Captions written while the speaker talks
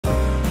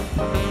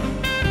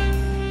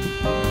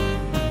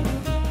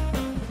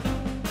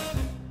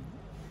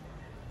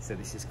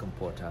this is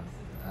Comporta.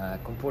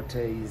 Comporta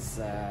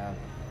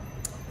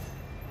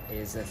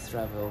is a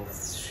travel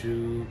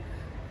through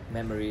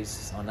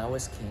memories on our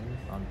skin,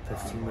 on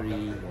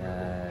perfumery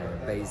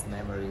based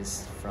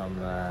memories from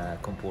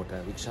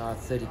Comporta, which are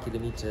 30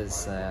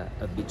 kilometers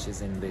of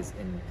beaches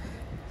in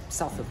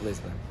south of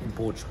Lisbon, in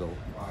Portugal.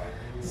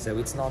 So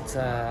it's not,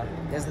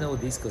 there's no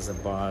discos or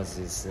bars,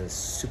 it's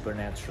super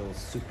natural,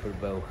 super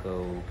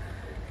boho,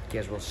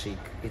 casual chic.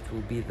 It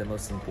will be the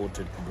most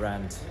important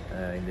brand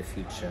in the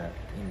future,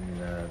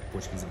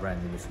 Portuguese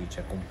brand in the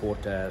future.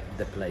 Comporta,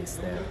 the place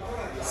there.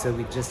 So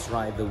we just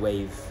ride the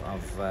wave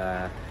of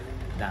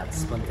that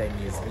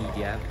spontaneous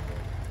media,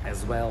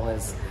 as well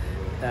as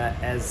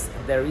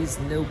there is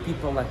no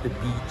people at the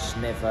beach,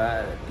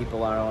 never.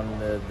 People are on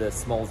the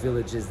small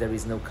villages, there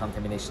is no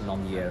contamination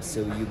on the air. So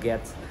you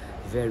get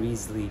very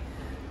easily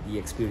the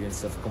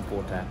experience of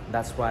Comporta.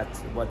 That's what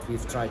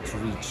we've tried to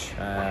reach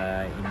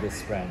in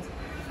this brand.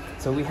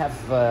 So we have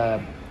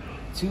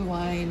two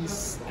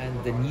lines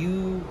and the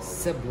new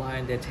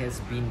sub-line that has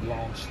been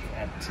launched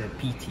at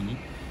PT,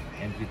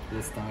 and it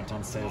will start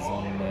on sales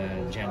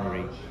on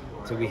January.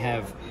 So we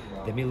have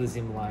the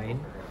Millésime line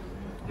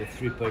with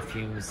 3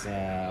 perfumes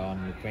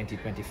on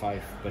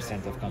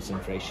 20-25% of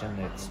concentration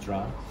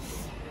extra,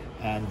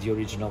 and the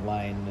original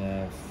line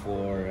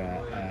for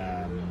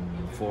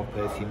 4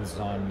 perfumes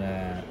on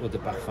eau de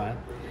parfum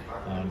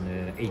on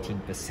 18%.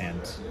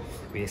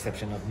 With the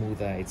exception of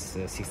Muda, it's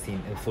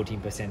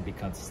 14%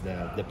 because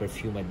the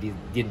perfume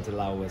didn't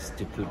allow us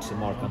to put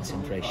more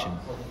concentration.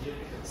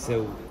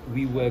 So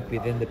we work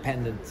with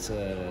independent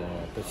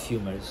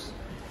perfumers.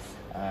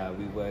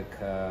 We work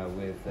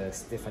with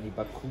Stéphanie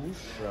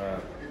Bacouche,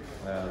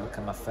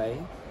 Luca Maffei.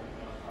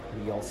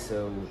 We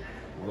also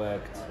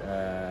work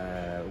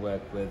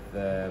with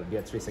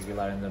Beatrice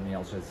Aguilar and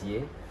Daniel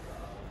Jazier.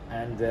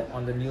 And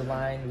on the new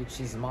line, which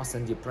is Master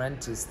and the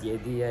Apprentice, the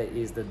idea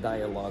is the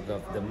dialogue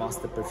of the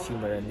master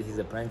perfumer and his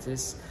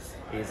apprentice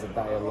is a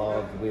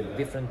dialogue with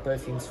different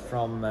perfumes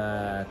from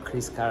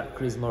Chris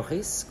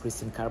Maurice,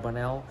 Christian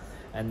Carbonell,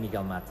 and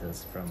Miguel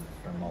Matas, from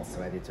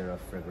also editor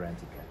of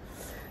Fragrantica.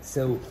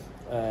 So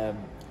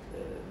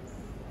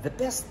the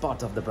best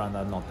part of the brand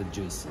are not the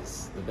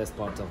juices. The best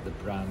part of the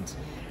brand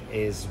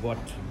is what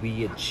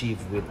we achieve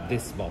with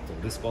this bottle.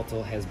 This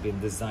bottle has been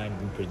designed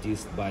and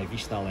produced by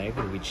Vista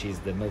Alegre, which is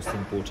the most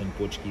important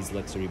Portuguese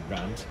luxury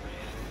brand.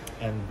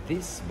 And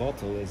this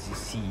bottle, as you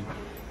see,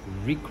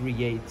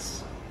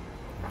 recreates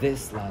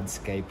this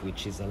landscape,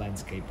 which is a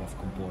landscape of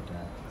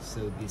Comporta.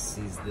 So this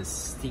is the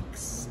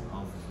sticks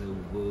of the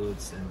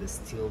woods and the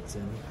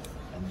Stilton,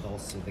 and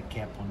also the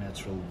cap on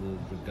natural wood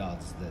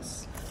regards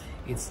this.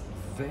 It's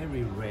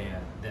very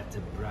rare that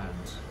the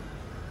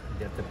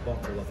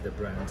bottle of the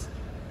brand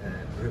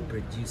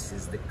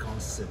reproduces the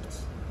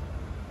concept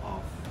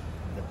of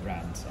the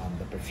brand on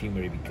the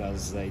perfumery,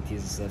 because it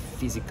is a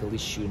physical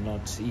issue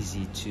not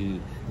easy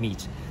to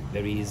meet.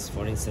 There is,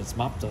 for instance,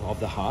 Map of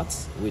the Heart,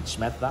 which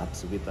met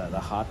that with the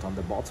heart on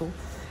the bottle,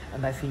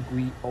 and I think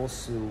we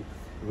also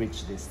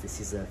reached this. This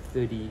is a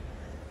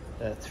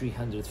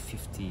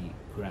 350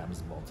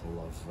 grams bottle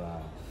of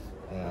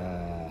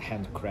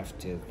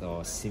handcrafted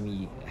or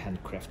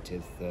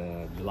semi-handcrafted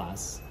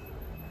glass.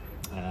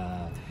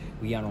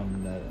 We are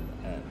on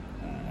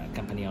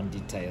company on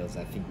details.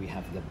 I think we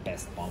have the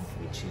best pump,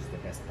 which is the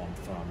best pump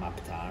from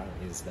Aptar,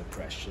 is the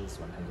Precious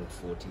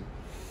 140.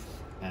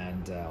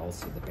 And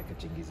also the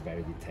packaging is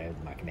very detailed,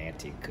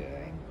 magnetic,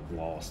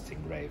 glossed,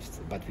 engraved.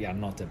 But we are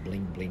not a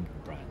bling bling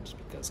brand,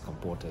 because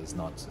Comporta is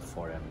not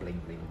for a bling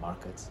bling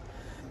market.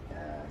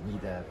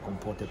 Neither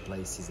Comporta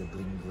place is a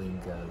bling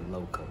bling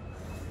local.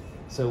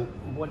 So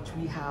what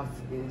we have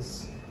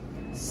is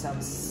some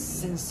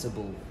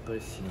sensible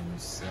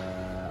perfumes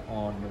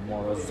on a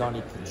more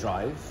ozonic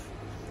drive,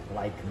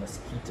 like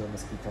Mosquito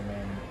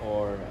Man,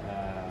 or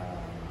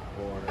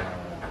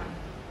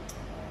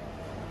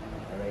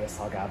Areia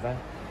Salgada,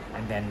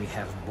 and then we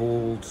have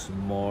bold,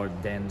 more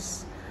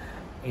dense,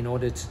 in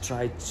order to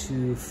try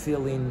to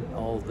fill in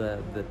all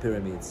the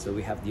pyramids. So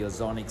we have the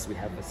ozonics, we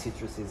have the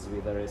citruses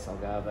with Areia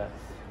Salgada,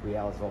 we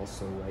have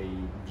also a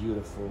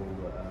beautiful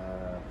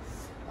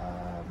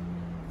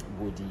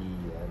woody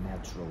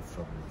natural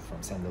from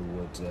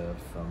sandalwood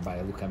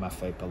by Luca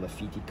Maffei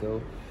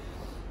Palafitico.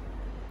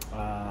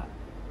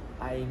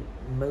 I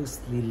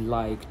mostly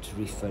like to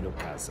refer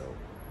Ocaso.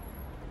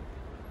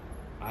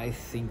 I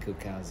think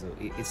Ocaso,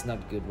 it's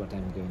not good what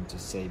I'm going to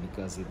say,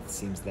 because it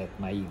seems that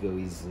my ego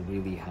is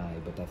really high,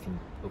 but I think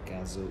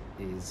Ocaso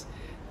is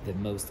the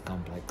most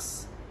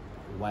complex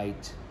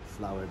white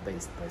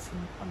flower-based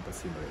perfume on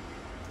perfumery.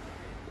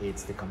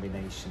 It's the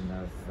combination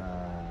of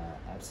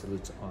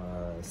absolute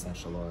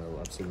essential oil,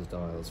 absolute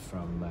oils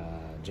from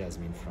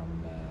jasmine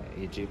from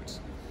Egypt,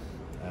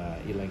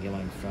 ylang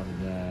ylang from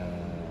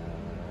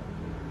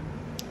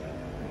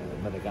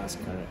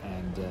Madagascar,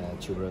 and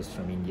tuberose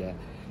from India,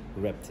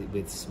 wrapped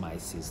with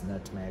spices,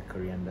 nutmeg,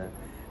 coriander,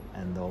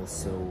 and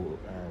also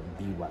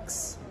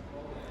beeswax.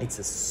 It's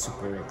a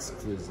super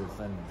exclusive,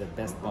 and the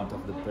best part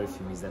of the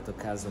perfume is that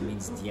Ocaso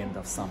means the end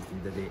of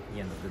something, the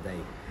end of the day.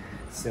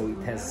 So it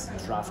has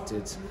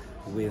drafted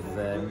with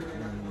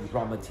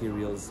raw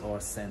materials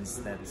or scents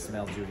that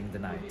smell during the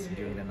night.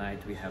 During the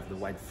night we have the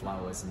white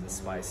flowers and the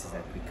spices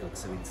that we cook,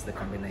 so it's the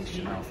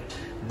combination of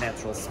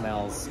natural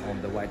smells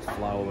on the white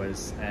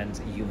flowers and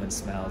human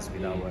smells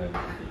with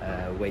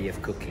our way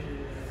of cooking.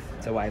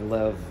 So I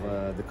love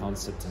the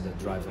concept and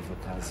the drive of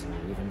Ocaso,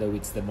 even though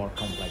it's the more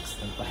complex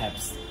and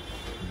perhaps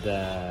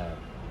the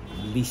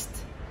least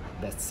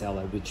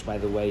bestseller, which by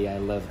the way I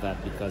love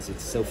that because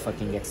it's so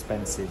fucking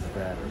expensive,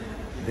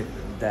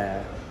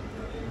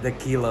 the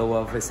kilo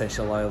of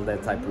essential oil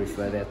that I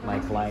prefer that my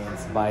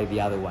clients buy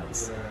the other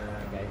ones.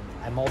 Okay?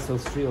 I'm also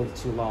thrilled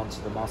to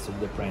launch the Master of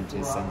the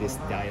Apprentice and this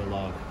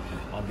dialogue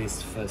on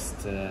this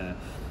first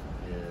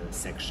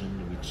section,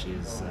 which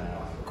is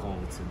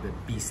called the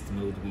Beast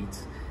Mode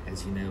with,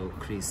 as you know,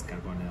 Christian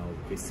Carbonell,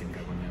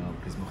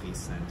 Chris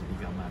Morris and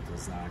Miguel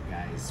Matos are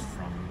guys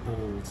from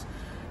bold,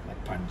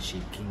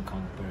 punchy King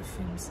Kong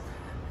perfumes,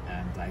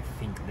 and I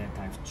think that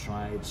I've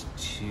tried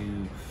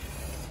to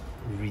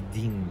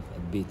redeem a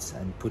bit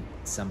and put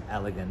some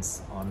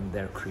elegance on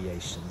their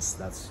creations.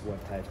 That's what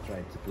I've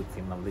tried to put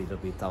them a little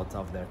bit out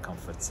of their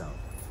comfort zone.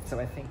 So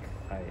I think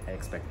I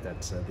expect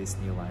that this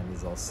new line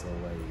is also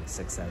a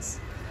success,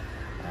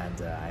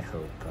 and I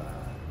hope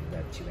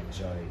that you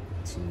enjoy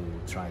to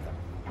try them.